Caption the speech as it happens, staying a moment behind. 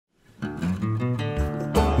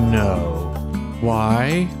No.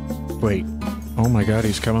 Why? Wait. Oh my god,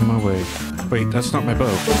 he's coming my way. Wait, that's not my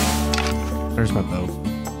bow. There's my bow.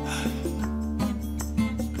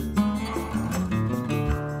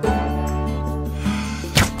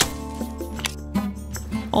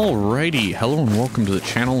 Alrighty, hello and welcome to the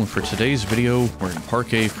channel, and for today's video, we're in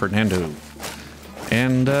Parque Fernando.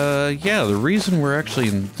 And, yeah, the reason we're actually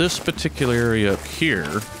in this particular area up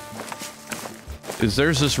here is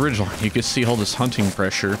there's this ridgeline. You can see all this hunting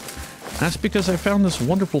pressure. That's because I found this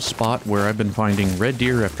wonderful spot where I've been finding red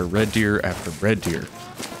deer after red deer after red deer.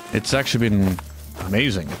 It's actually been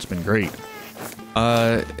amazing. It's been great.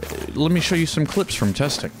 Let me show you some clips from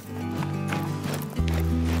testing.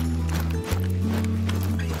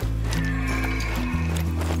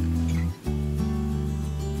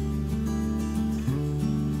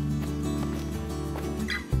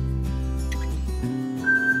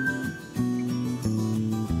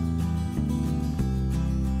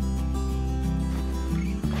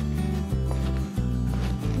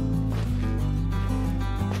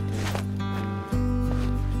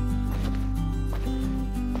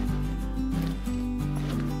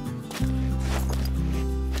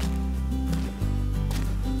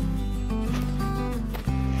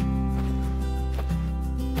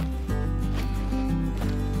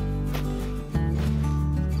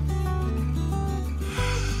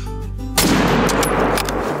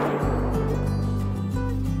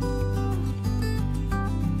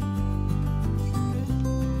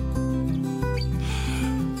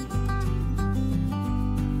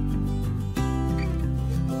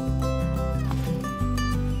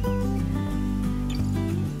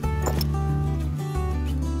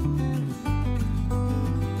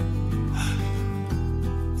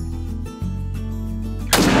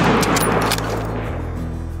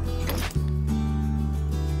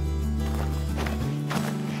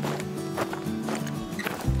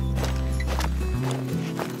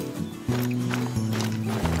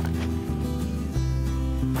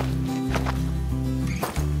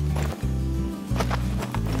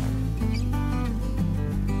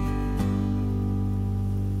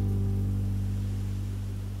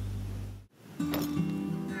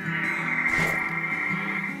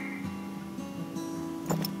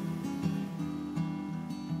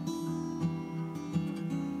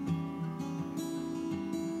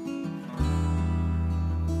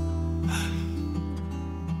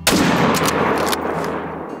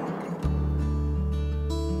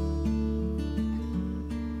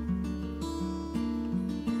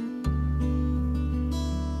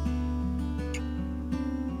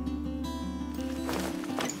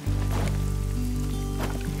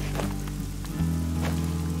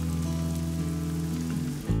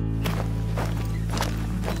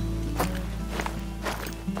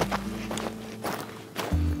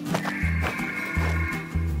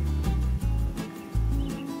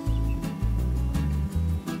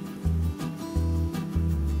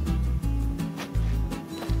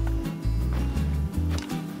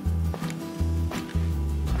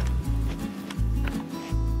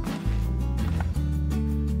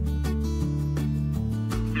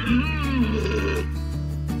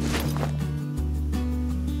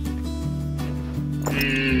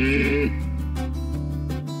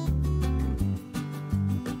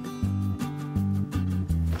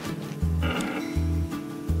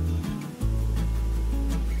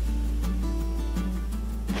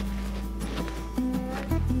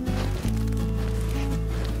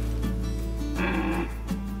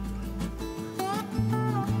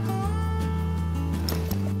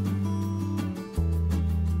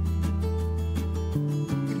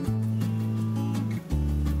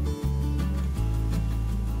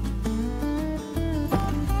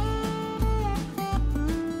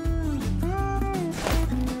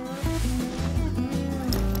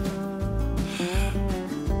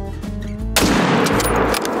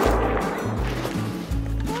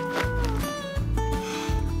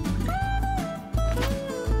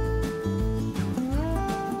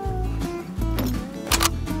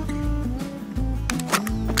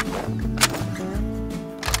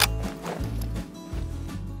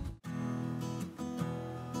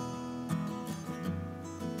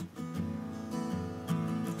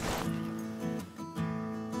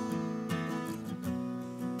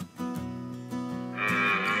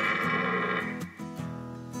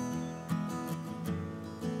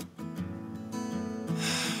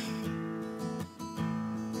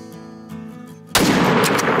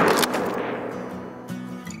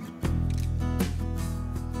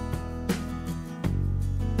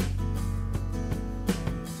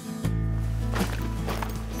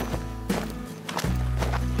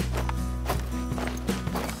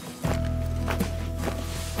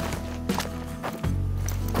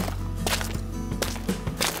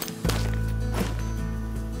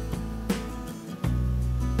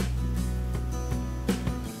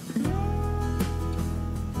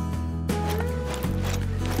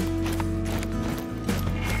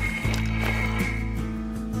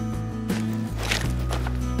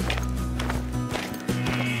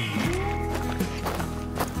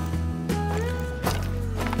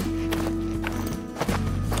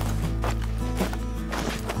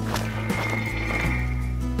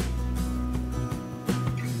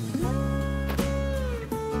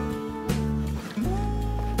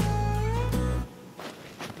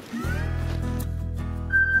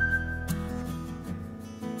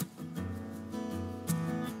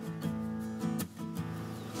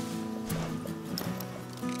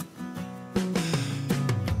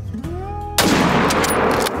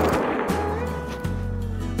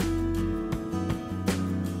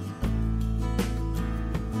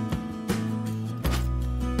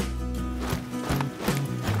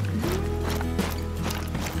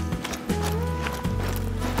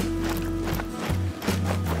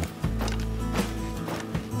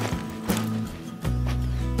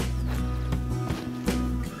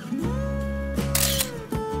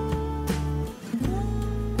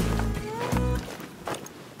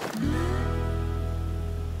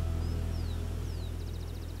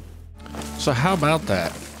 So how about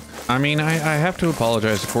that? I mean, I have to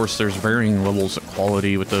apologize. Of course, there's varying levels of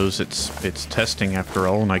quality with those. It's testing after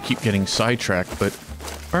all, and I keep getting sidetracked. But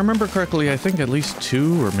if I remember correctly, I think at least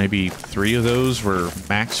 2 or maybe 3 of those were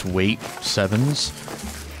max weight 7s.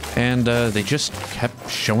 And they just kept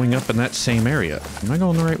showing up in that same area. Am I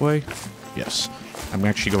going the right way? Yes. I'm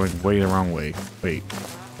actually going way the wrong way. Wait.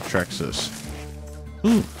 What track's this?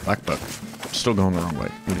 Ooh, black buck. Still going the wrong way.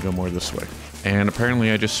 Need to go more this way. And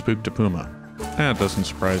apparently I just spooked a puma. That doesn't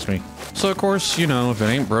surprise me. So of course, you know, if it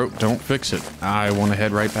ain't broke, don't fix it. I want to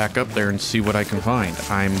head right back up there and see what I can find.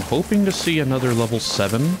 I'm hoping to see another level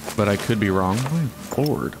 7, but I could be wrong. My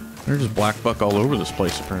lord. There's black buck all over this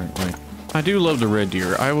place apparently. I do love the red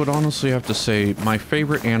deer. I would honestly have to say my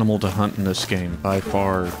favorite animal to hunt in this game by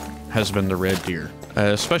far has been the red deer.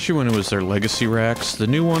 Especially when it was their legacy racks. The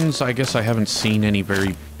new ones, I guess I haven't seen any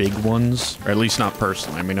very big ones, or at least not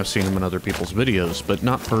personally. I mean, I've seen them in other people's videos, but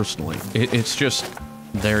not personally. It's just,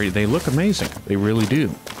 they look amazing. They really do.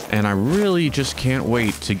 And I really just can't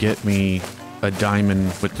wait to get me a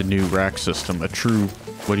diamond with the new rack system. A true,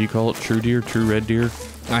 what do you call it? True deer? True red deer?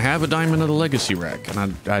 I have a diamond of the legacy rack,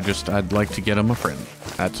 and I'd like to get him a friend.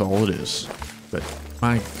 That's all it is. But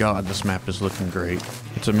my god, this map is looking great.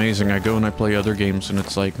 It's amazing. I go and I play other games, and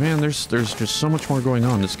it's like, man, there's just so much more going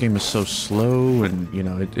on. This game is so slow, and you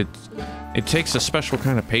know, it takes a special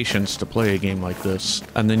kind of patience to play a game like this.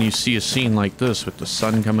 And then you see a scene like this with the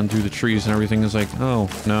sun coming through the trees and everything is like, oh,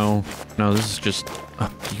 no, this is just a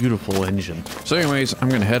beautiful engine. So anyways, I'm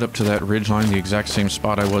going to head up to that ridgeline, the exact same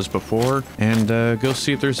spot I was before, and go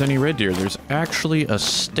see if there's any red deer. There's actually a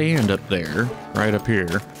stand up there, right up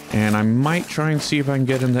here, and I might try and see if I can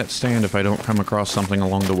get in that stand if I don't come across something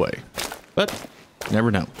along the way. But, never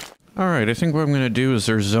know. Alright, I think what I'm going to do is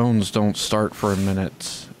their zones don't start for a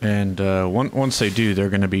minute. And once they do, they're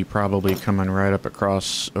going to be probably coming right up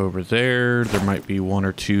across over there. There might be 1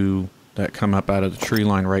 or 2 that come up out of the tree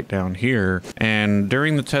line right down here. And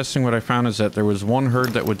during the testing, what I found is that there was 1 herd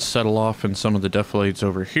that would settle off in some of the defilades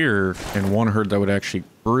over here, and 1 herd that would actually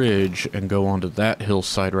bridge and go onto that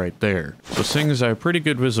hillside right there. So seeing as I have pretty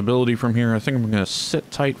good visibility from here, I think I'm going to sit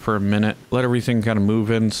tight for a minute, let everything kind of move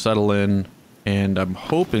in, settle in, and I'm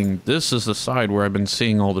hoping this is the side where I've been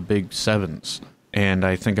seeing all the big 7s. And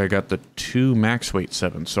I think I got the 2 max weight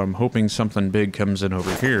 7s, so I'm hoping something big comes in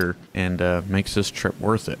over here and makes this trip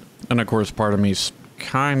worth it. And of course, part of me's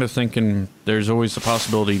kind of thinking there's always the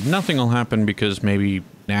possibility nothing will happen because maybe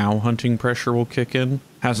now hunting pressure will kick in.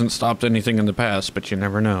 Hasn't stopped anything in the past, but you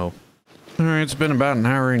never know. Alright, it's been about an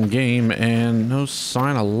hour in game and no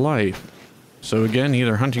sign of life. So again,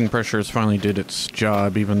 either hunting pressure has finally did its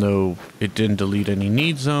job, even though it didn't delete any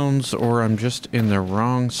need zones, or I'm just in the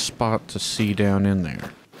wrong spot to see down in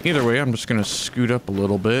there. Either way, I'm just going to scoot up a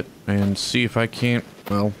little bit and see if I can't,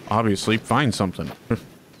 well, obviously, find something.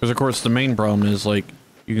 Because of course, the main problem is, like,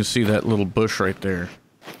 you can see that little bush right there.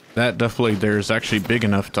 That defilade there is actually big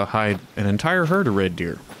enough to hide an entire herd of red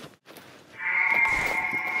deer.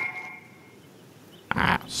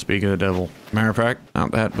 Speaking of the devil. Matter of fact,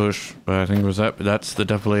 not that bush, but I think it was that, but that's the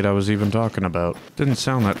defilade I was even talking about. Didn't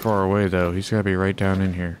sound that far away though. He's gotta be right down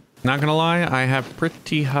in here. Not gonna lie, I have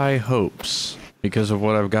pretty high hopes because of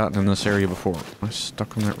what I've gotten in this area before. Am I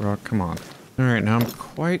stuck on that rock? Come on. Alright, now I'm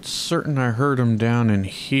quite certain I heard him down in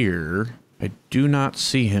here. I do not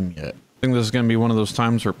see him yet. I think this is gonna be one of those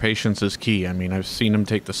times where patience is key. I mean, I've seen him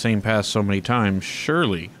take the same path so many times.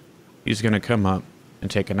 Surely he's gonna come up and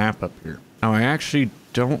take a nap up here. Now, I actually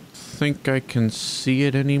don't think I can see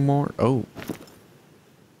it anymore. Oh.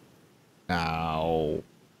 Ow.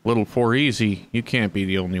 Little 4 easy. You can't be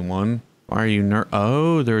the only one. Why are you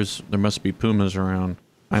Oh, there must be pumas around.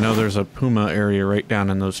 I know there's a puma area right down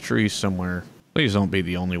in those trees somewhere. Please don't be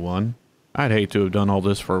the only one. I'd hate to have done all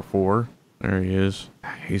this for a 4. There he is.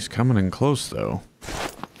 He's coming in close, though.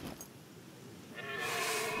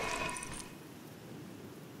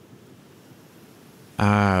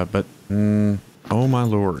 But, oh my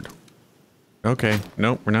lord. Okay,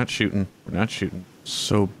 nope, we're not shooting. We're not shooting.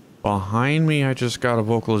 So, behind me, I just got a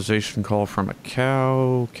vocalization call from a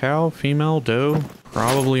cow, female, doe,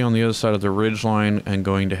 probably on the other side of the ridgeline and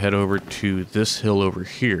going to head over to this hill over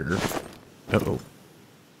here. Uh-oh.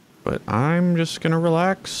 But I'm just gonna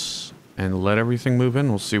relax and let everything move in.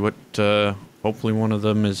 We'll see what, hopefully one of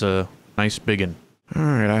them is a nice biggin.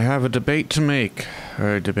 Alright, I have a debate to make.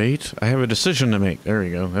 Debate? I have a decision to make. There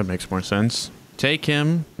you go. That makes more sense. Take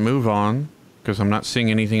him, move on, because I'm not seeing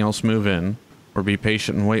anything else move in, or be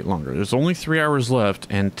patient and wait longer. There's only 3 hours left,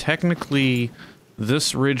 and technically,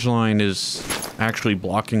 this ridgeline is actually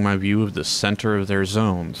blocking my view of the center of their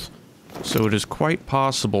zones. So it is quite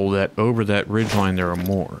possible that over that ridgeline there are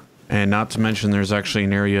more. And not to mention there's actually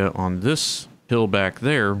an area on this hill back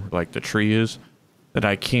there, like the tree is, that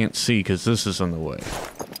I can't see because this is in the way.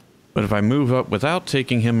 But if I move up without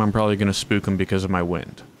taking him, I'm probably going to spook him because of my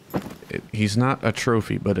wind. He's not a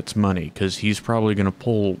trophy, but it's money, because he's probably going to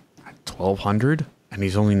pull 1,200, and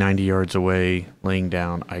he's only 90 yards away, laying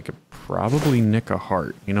down. I could probably nick a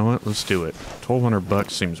heart. You know what? Let's do it. 1,200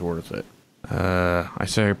 bucks seems worth it. I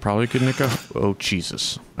say I probably could nick a... Oh,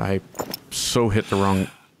 Jesus. I so hit the wrong...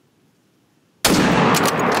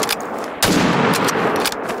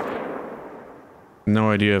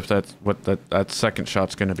 No idea if that's what that second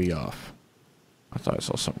shot's going to be off. I thought I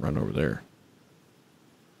saw something run over there.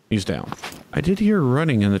 He's down. I did hear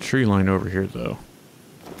running in the tree line over here, though.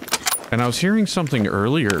 And I was hearing something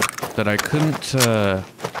earlier that I couldn't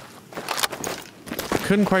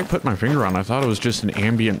quite put my finger on. I thought it was just an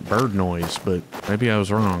ambient bird noise, but maybe I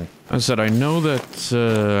was wrong. I said, I know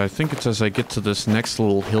that, I think it's as I get to this next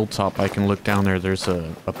little hilltop, I can look down there. There's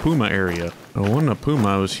a puma area. Oh, wasn't a puma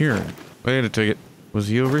I was hearing. Wait a ticket. Was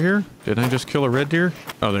he over here? Did I just kill a red deer?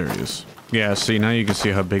 Oh, there he is. Yeah, see, now you can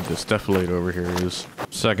see how big this defilade over here is.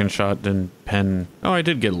 Second shot didn't pen... Oh, I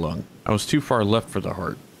did get a lung. I was too far left for the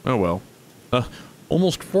heart. Oh, well.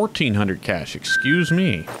 Almost 1,400 cash, excuse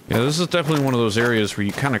me. Yeah, this is definitely one of those areas where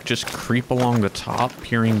you kind of just creep along the top,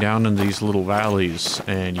 peering down in these little valleys,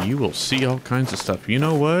 and you will see all kinds of stuff. You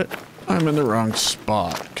know what? I'm in the wrong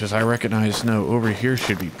spot, because I recognize, no, over here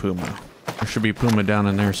should be puma. There should be puma down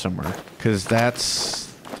in there somewhere. Because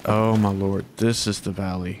that's... Oh my lord, this is the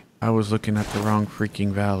valley. I was looking at the wrong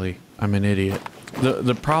freaking valley. I'm an idiot.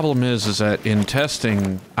 The problem is that in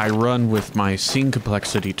testing, I run with my scene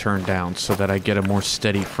complexity turned down so that I get a more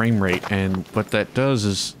steady frame rate, and what that does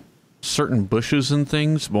is certain bushes and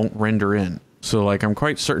things won't render in. So like I'm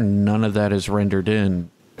quite certain none of that is rendered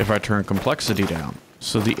in if I turn complexity down.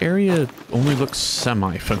 So the area only looks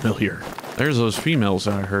semi-familiar. There's those females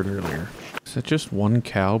that I heard earlier. Is that just one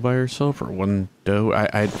cow by herself or one doe?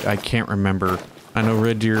 I can't remember. I know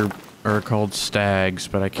red deer are called stags,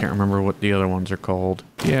 but I can't remember what the other ones are called.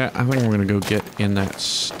 Yeah, I think I'm gonna go get in that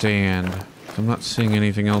stand. I'm not seeing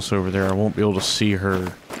anything else over there. I won't be able to see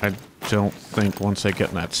her, I don't think, once I get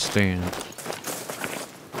in that stand.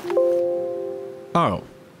 Oh,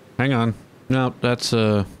 hang on. No, that's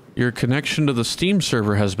your connection to the Steam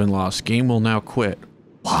server has been lost. Game will now quit.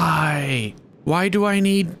 Why? Why do I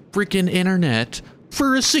need freaking internet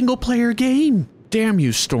for a single player game? Damn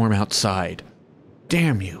you, storm outside.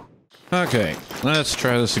 Damn you. Okay, let's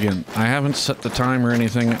try this again. I haven't set the time or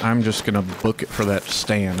anything. I'm just gonna book it for that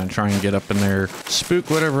stand and try and get up in there, spook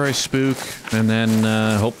whatever I spook, and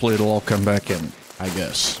then hopefully it'll all come back in, I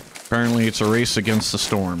guess. Apparently it's a race against the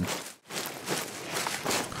storm.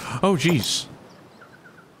 Oh, jeez.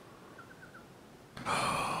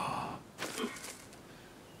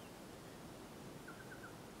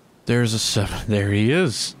 There's a 7. There he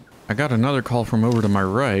is. I got another call from over to my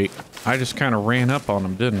right. I just kind of ran up on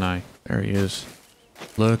him, didn't I? There he is.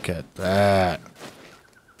 Look at that.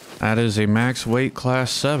 That is a max weight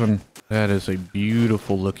class 7. That is a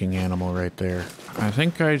beautiful looking animal right there. I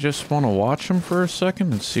think I just want to watch him for a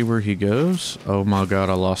second and see where he goes. Oh my god,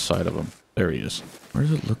 I lost sight of him. There he is. Where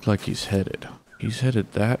does it look like he's headed? He's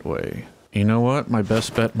headed that way. You know what? My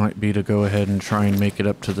best bet might be to go ahead and try and make it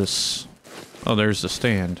up to this... Oh, there's the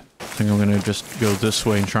stand. I think I'm going to just go this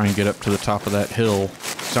way and try and get up to the top of that hill.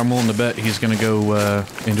 So I'm willing to bet he's going to go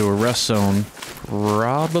into a rest zone.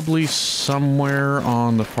 Probably somewhere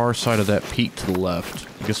on the far side of that peak to the left.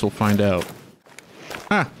 I guess we'll find out.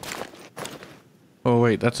 Ah! Oh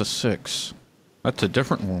wait, that's a 6. That's a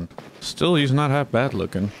different one. Still, he's not half bad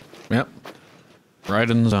looking. Yep. Right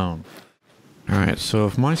in the zone. Alright, so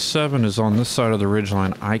if my 7 is on this side of the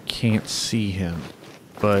ridgeline, I can't see him.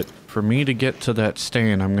 But for me to get to that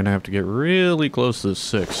stand, I'm going to have to get really close to the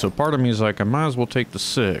 6. So part of me is like, I might as well take the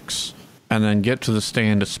 6 and then get to the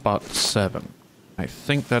stand to spot the 7. I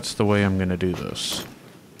think that's the way I'm going to do this.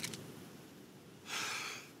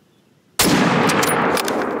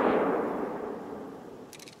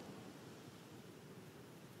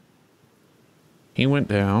 He went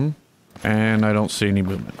down, and I don't see any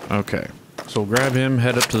movement. Okay. So we'll grab him,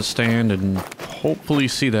 head up to the stand, and hopefully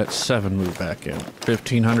see that 7 move back in.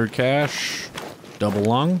 1,500 cash, double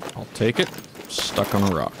lung, I'll take it, stuck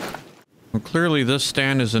on a rock. Well, clearly this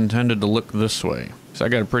stand is intended to look this way, so I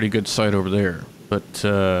got a pretty good sight over there. But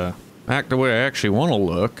back the way I actually want to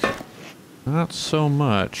look, not so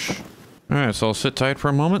much. Alright, so I'll sit tight for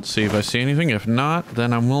a moment, see if I see anything. If not,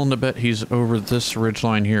 then I'm willing to bet he's over this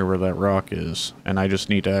ridgeline here where that rock is, and I just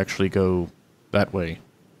need to actually go that way.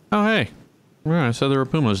 Oh, hey. Right, I said there were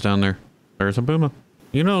pumas down there. There's a puma.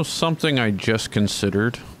 You know something I just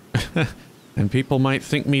considered? And people might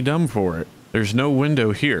think me dumb for it. There's no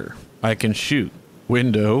window here. I can shoot.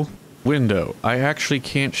 Window. Window. I actually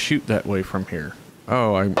can't shoot that way from here.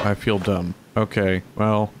 Oh, I feel dumb. Okay,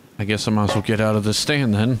 well, I guess I might as well get out of this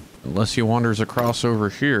stand then. Unless he wanders across over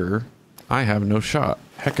here, I have no shot.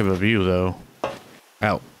 Heck of a view, though.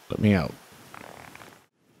 Out. Let me out.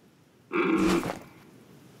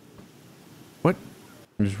 What?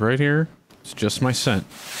 He's right here. It's just my scent.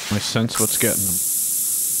 My scent's what's getting him.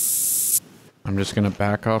 I'm just gonna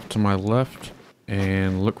back off to my left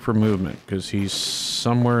and look for movement, because he's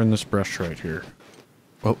somewhere in this brush right here.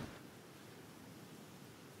 Oh.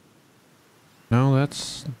 No,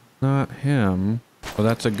 that's not him. Well,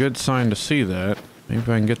 that's a good sign to see that. Maybe if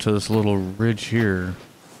I can get to this little ridge here.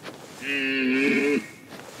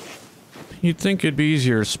 You'd think it'd be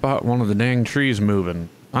easier to spot one of the dang trees moving.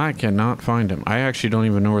 I cannot find him. I actually don't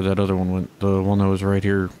even know where that other one went. The one that was right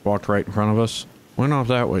here, walked right in front of us. Went off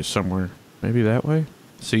that way somewhere. Maybe that way?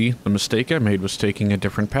 See, the mistake I made was taking a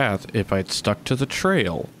different path. If I'd stuck to the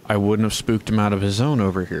trail, I wouldn't have spooked him out of his zone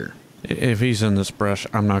over here. If he's in this brush,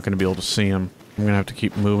 I'm not going to be able to see him. I'm going to have to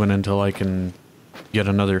keep moving until I can get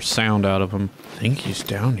another sound out of him. I think he's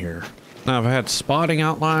down here. Now, if I had spotting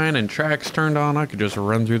outline and tracks turned on, I could just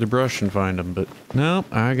run through the brush and find him, but nope,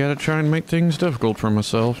 I gotta try and make things difficult for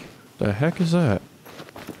myself. The heck is that?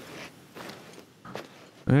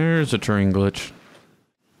 There's a terrain glitch.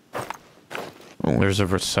 Oh, there's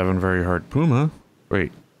a 7 very hard puma.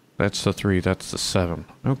 Wait, that's the 3, that's the 7.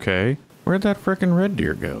 Okay, where'd that frickin' red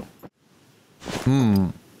deer go?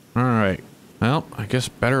 Alright. Well, I guess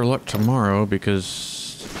better luck tomorrow,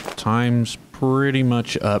 because time's pretty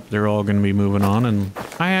much up. They're all going to be moving on, and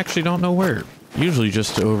I actually don't know where. Usually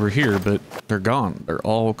just over here, but they're gone. They're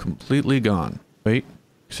all completely gone. Wait,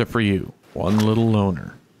 except for you. One little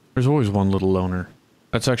loner. There's always one little loner.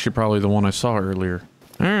 That's actually probably the one I saw earlier.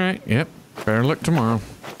 Alright, yep. Better look tomorrow.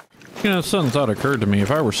 You know, some thought occurred to me.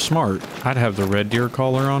 If I were smart, I'd have the red deer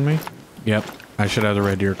collar on me. Yep, I should have the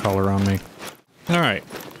red deer collar on me. Alright.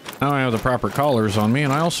 Now I have the proper collars on me,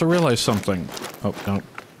 and I also realized something. Oh, no.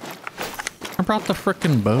 I brought the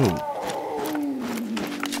frickin' bow.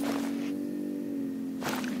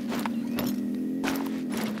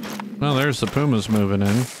 Well, there's the pumas moving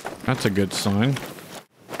in. That's a good sign.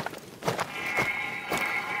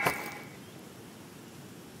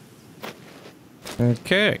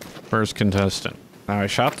 Okay, first contestant. Now I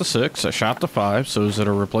shot the 6, I shot the 5, so is it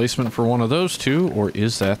a replacement for one of those two, or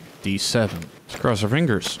is that the 7? Let's cross our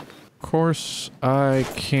fingers. Of course, I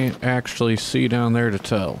can't actually see down there to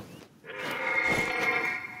tell.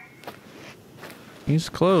 He's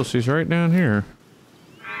close. He's right down here.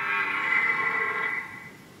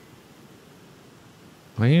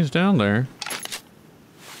 Well, he's down there.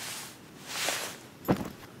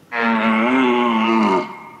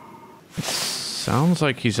 It sounds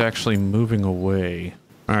like he's actually moving away.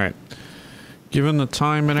 Alright. Given the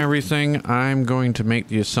time and everything, I'm going to make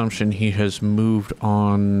the assumption he has moved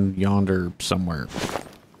on yonder somewhere.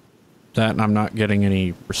 That and I'm not getting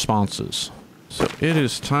any responses. So it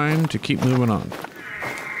is time to keep moving on.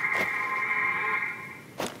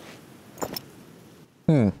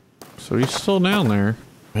 So he's still down there.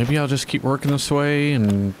 Maybe I'll just keep working this way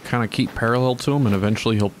and kind of keep parallel to him, and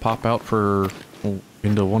eventually he'll pop out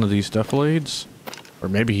into one of these defilades. Or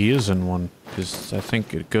maybe he is in one, because I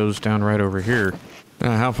think it goes down right over here.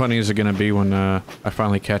 How funny is it going to be when I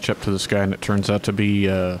finally catch up to this guy and it turns out to be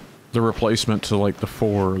the replacement to like the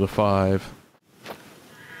 4 or the 5.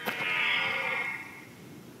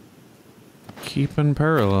 Keeping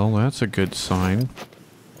parallel, that's a good sign.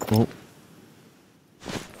 Oh.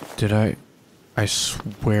 Did I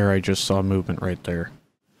swear I just saw movement right there.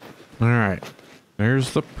 Alright.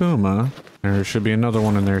 There's the puma. There should be another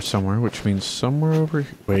one in there somewhere, which means somewhere over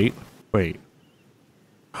here. Wait.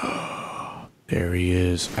 There he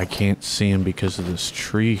is. I can't see him because of this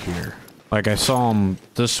tree here. Like, I saw him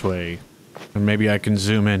this way. And maybe I can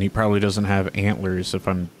zoom in. He probably doesn't have antlers if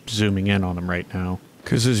I'm zooming in on him right now.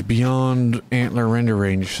 Because it's beyond antler render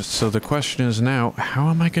range. So the question is now, how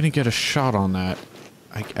am I going to get a shot on that?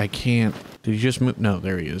 I can't. Did he just move? No,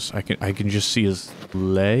 there he is. I can just see his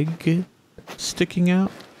leg sticking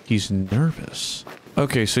out. He's nervous.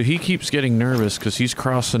 Okay, so he keeps getting nervous because he's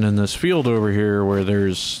crossing in this field over here where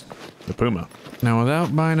there's the puma. Now, without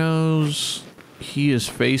binos, he is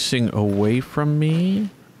facing away from me.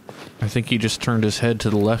 I think he just turned his head to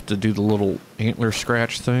the left to do the little antler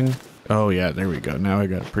scratch thing. Oh yeah, there we go. Now I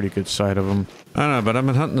got a pretty good sight of him. I don't know, but I've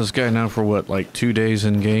been hunting this guy now for what, like 2 days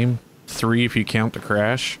in game? 3 if you count the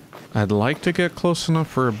crash. I'd like to get close enough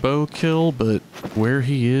for a bow kill, but where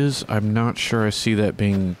he is, I'm not sure I see that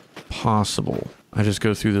being possible. I just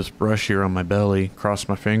go through this brush here on my belly, cross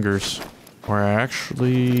my fingers. Or I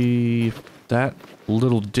actually... that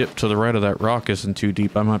little dip to the right of that rock isn't too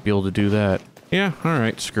deep. I might be able to do that. Yeah,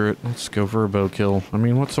 alright, screw it. Let's go for a bow kill. I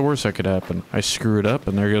mean, what's the worst that could happen? I screw it up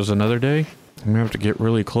and there goes another day. I'm gonna have to get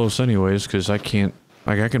really close anyways, because I can't...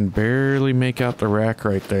 like, I can barely make out the rack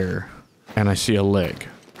right there. And I see a leg.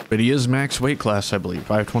 But he is max weight class, I believe.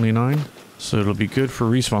 529? So it'll be good for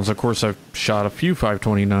respawns. Of course, I've shot a few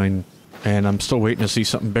 529, and I'm still waiting to see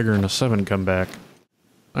something bigger than a 7 come back.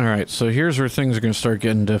 Alright, so here's where things are going to start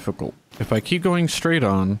getting difficult. If I keep going straight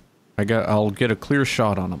on, I'll get a clear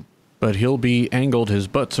shot on him. But he'll be angled, his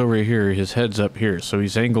butt's over here, his head's up here, so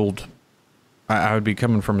he's angled... I would be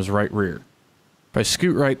coming from his right rear. If I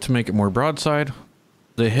scoot right to make it more broadside,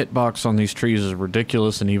 the hitbox on these trees is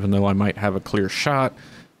ridiculous, and even though I might have a clear shot,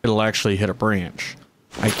 it'll actually hit a branch.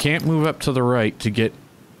 I can't move up to the right to get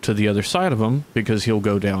to the other side of him, because he'll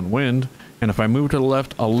go downwind, and if I move to the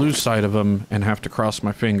left, I'll lose sight of him and have to cross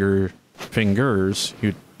my fingers.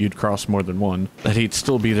 You'd cross more than one. That he'd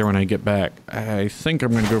still be there when I get back. I think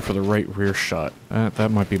I'm going to go for the right rear shot. That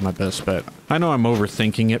might be my best bet. I know I'm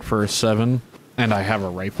overthinking it for a 7, and I have a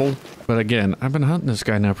rifle, but again, I've been hunting this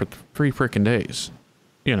guy now for 3 freaking days.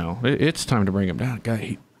 You know, it's time to bring him down.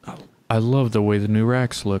 Guy, I love the way the new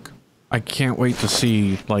racks look. I can't wait to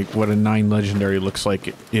see, like, what a 9 legendary looks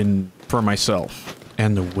like for myself.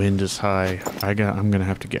 And the wind is high. I'm gonna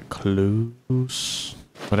have to get close.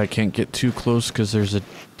 But I can't get too close because there's a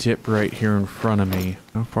dip right here in front of me.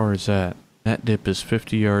 How far is that? That dip is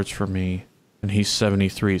 50 yards from me, and he's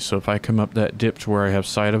 73. So if I come up that dip to where I have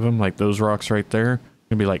sight of him, like those rocks right there,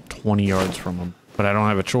 it'll be like 20 yards from him. But I don't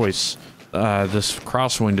have a choice. This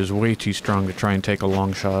crosswind is way too strong to try and take a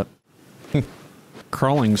long shot.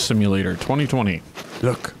 Crawling Simulator 2020.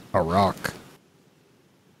 Look, a rock.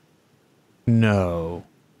 No.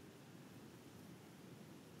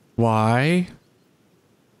 Why?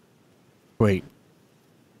 Wait.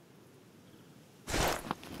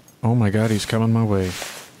 Oh my god, he's coming my way.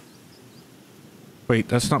 Wait,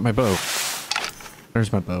 that's not my bow.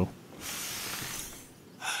 There's my bow.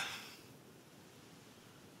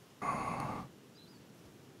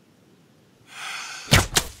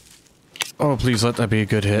 Oh, please let that be a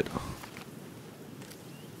good hit.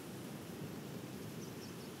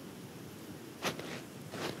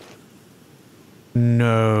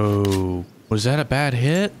 No. Was that a bad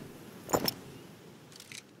hit?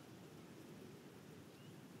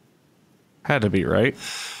 Had to be, right?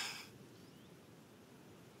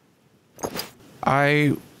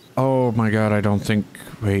 Oh my god, I don't think...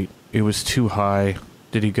 Wait, it was too high.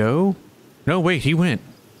 Did he go? No, wait, he went.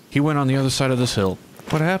 He went on the other side of this hill.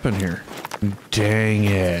 What happened here? Dang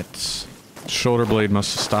it. Shoulder blade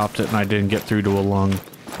must have stopped it and I didn't get through to a lung.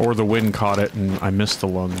 Or the wind caught it and I missed the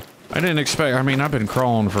lung. I didn't expect... I mean, I've been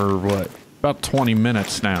crawling for, what? About 20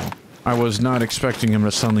 minutes now. I was not expecting him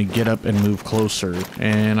to suddenly get up and move closer.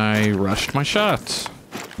 And I rushed my shots.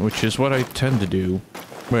 Which is what I tend to do.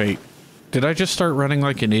 Wait. Did I just start running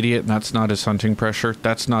like an idiot and that's not his hunting pressure?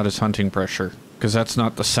 That's not his hunting pressure. Because that's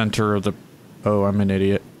not the center of the... Oh, I'm an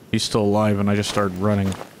idiot. He's still alive and I just started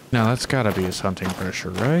running. Now that's gotta be his hunting pressure,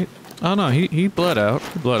 right? Oh no, he bled out.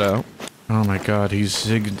 He bled out. Oh my god, he's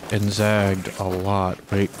zigged and zagged a lot.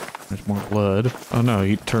 Wait, there's more blood. Oh no,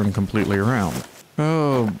 he turned completely around.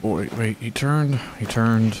 Oh boy, wait, he turned.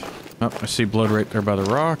 Oh, I see blood right there by the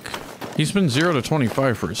rock. He's been 0 to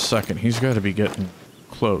 25 for a second. He's gotta be getting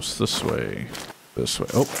close. This way. This way.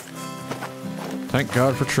 Oh. Thank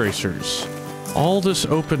God for tracers. All this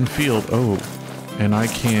open field. Oh. And I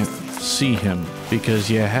can't see him because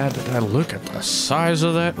you had to look at the size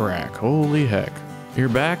of that rack. Holy heck. Your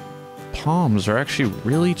back palms are actually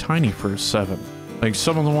really tiny for a 7. Like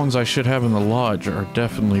some of the ones I should have in the lodge are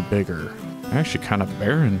definitely bigger. Actually kind of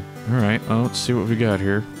barren. Alright, well, let's see what we got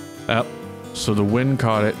here. Oh, so the wind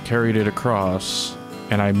caught it, carried it across,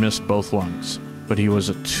 and I missed both lungs. But he was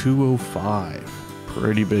a 205.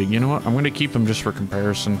 Pretty big. You know what? I'm going to keep him just for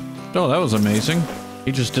comparison. Oh, that was amazing.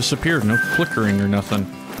 He just disappeared, no flickering or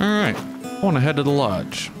nothing. Alright, I want to head to the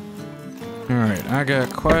lodge. Alright, I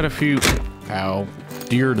got quite a few... Ow.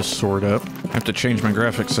 Deer to sort up. I have to change my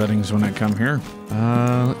graphic settings when I come here.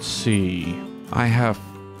 Let's see. I have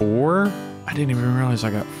 4? I didn't even realize I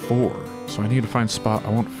got 4. So I need to find a spot. I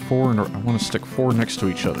want 4 and I want to stick 4 next to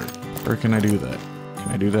each other. Where can I do that?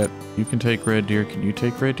 Can I do that? You can take red deer. Can you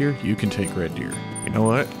take red deer? You can take red deer. You know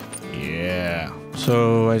what? Yeah.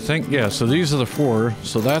 So I think, yeah, so these are the 4.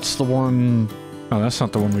 So that's the one... Oh, that's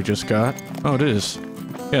not the one we just got. Oh, it is.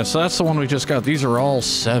 Yeah, so that's the one we just got. These are all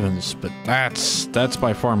 7s, but that's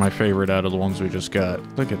by far my favorite out of the ones we just got.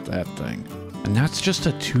 Look at that thing. And that's just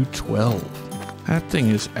a 212. That thing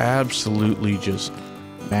is absolutely just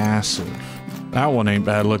massive. That one ain't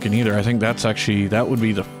bad looking either. I think that's actually, that would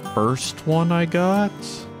be the first one I got.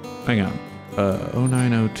 Hang on.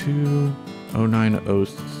 0902,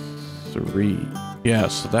 0903. Yeah,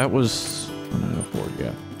 so that was 0904,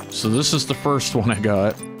 yeah. So this is the first one I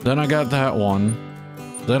got. Then I got that one.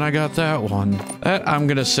 Then I got that one. That, I'm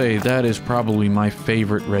gonna say, that is probably my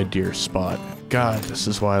favorite red deer spot. God, this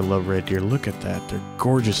is why I love red deer. Look at that. They're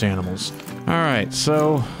gorgeous animals. Alright,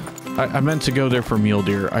 so I meant to go there for mule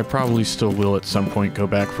deer. I probably still will at some point go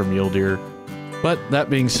back for mule deer. But that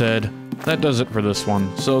being said, that does it for this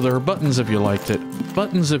one. So there are buttons if you liked it,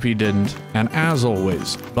 buttons if you didn't, and as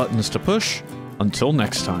always, buttons to push. Until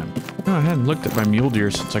next time. Oh, I hadn't looked at my mule deer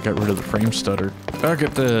since I got rid of the frame stutter. Look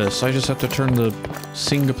at this. I just have to turn the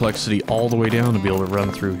scene complexity all the way down to be able to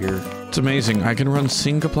run through here. It's amazing. I can run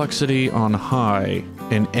scene complexity on high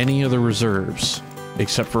in any of the reserves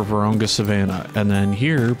except for Virunga Savannah. And then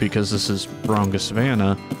here, because this is Virunga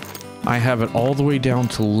Savannah, I have it all the way down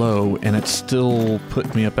to low and it still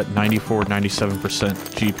put me up at 94, 97%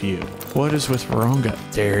 GPU. What is with Virunga?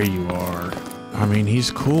 There you are. I mean, he's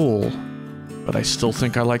cool. But I still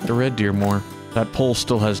think I like the red deer more. That pole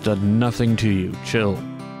still has done nothing to you. Chill.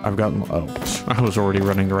 I've gotten... Oh, I was already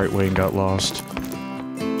running the right way and got lost.